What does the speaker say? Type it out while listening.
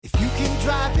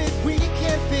drive it, we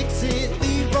can fix it.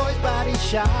 Leroy's Body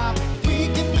Shop. We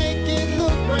can make it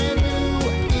look brand new.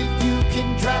 If you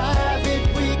can drive it,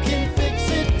 we can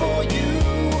fix it for you.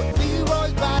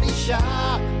 Leroy's Body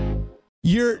Shop.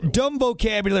 Your dumb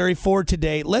vocabulary for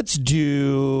today. Let's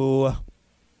do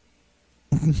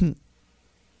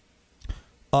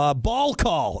ball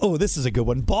call. Oh, this is a good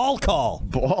one. Ball call.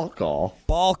 Ball call.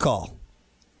 Ball call.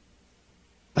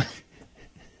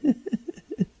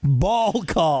 Ball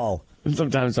call.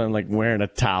 Sometimes I'm like wearing a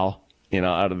towel,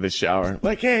 out of the shower.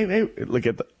 Like, hey, look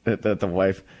at the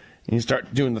wife. And you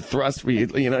start doing the thrust where you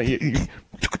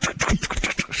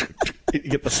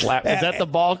get the slap. Is that the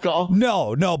ball call?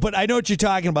 No, but I know what you're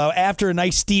talking about. After a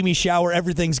nice steamy shower,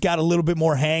 everything's got a little bit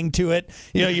more hang to it.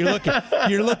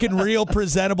 You're looking real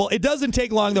presentable. It doesn't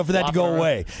take long though for that to go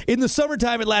away. In the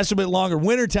summertime, it lasts a bit longer.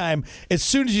 Wintertime, as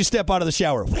soon as you step out of the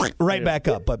shower, right back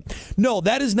up. But no,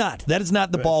 that is not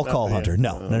the ball call, Hunter.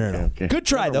 No. Okay. Good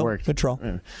try though. Worked. Good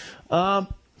try. Ball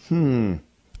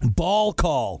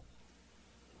call.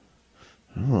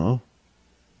 I don't know.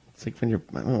 It's like when your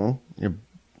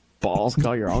balls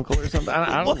call your uncle or something.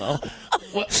 I don't know.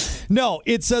 What? No,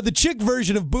 it's the chick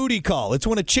version of booty call. It's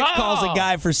when a chick calls a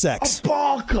guy for sex. A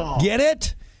ball call. Get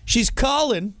it? She's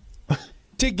calling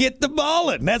to get the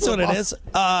ball in. That's what it is.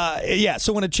 Yeah,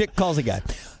 so when a chick calls a guy.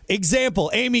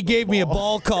 Example, Amy gave me a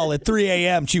ball call at 3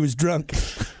 a.m. She was drunk.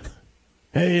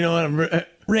 Hey, you know what? I'm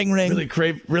ring. Really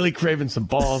craving some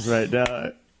balls right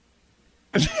now.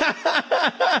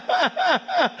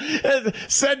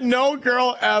 Said no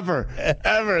girl ever.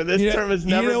 This term has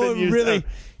never been used.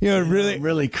 I'm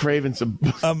really craving some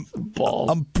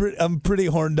balls. I'm pretty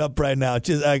horned up right now.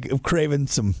 Just I'm craving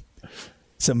some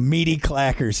meaty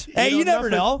clackers. Hey, you never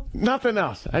know. Nothing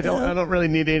else. I don't really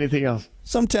need anything else.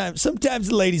 Sometimes the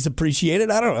ladies appreciate it.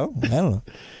 I don't know.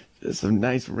 Just some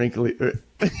nice wrinkly.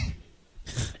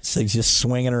 This thing's just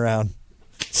swinging around.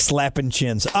 Slapping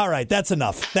chins. All right, that's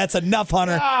enough. That's enough,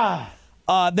 Hunter.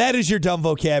 That is your dumb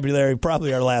vocabulary.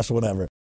 Probably our last one ever.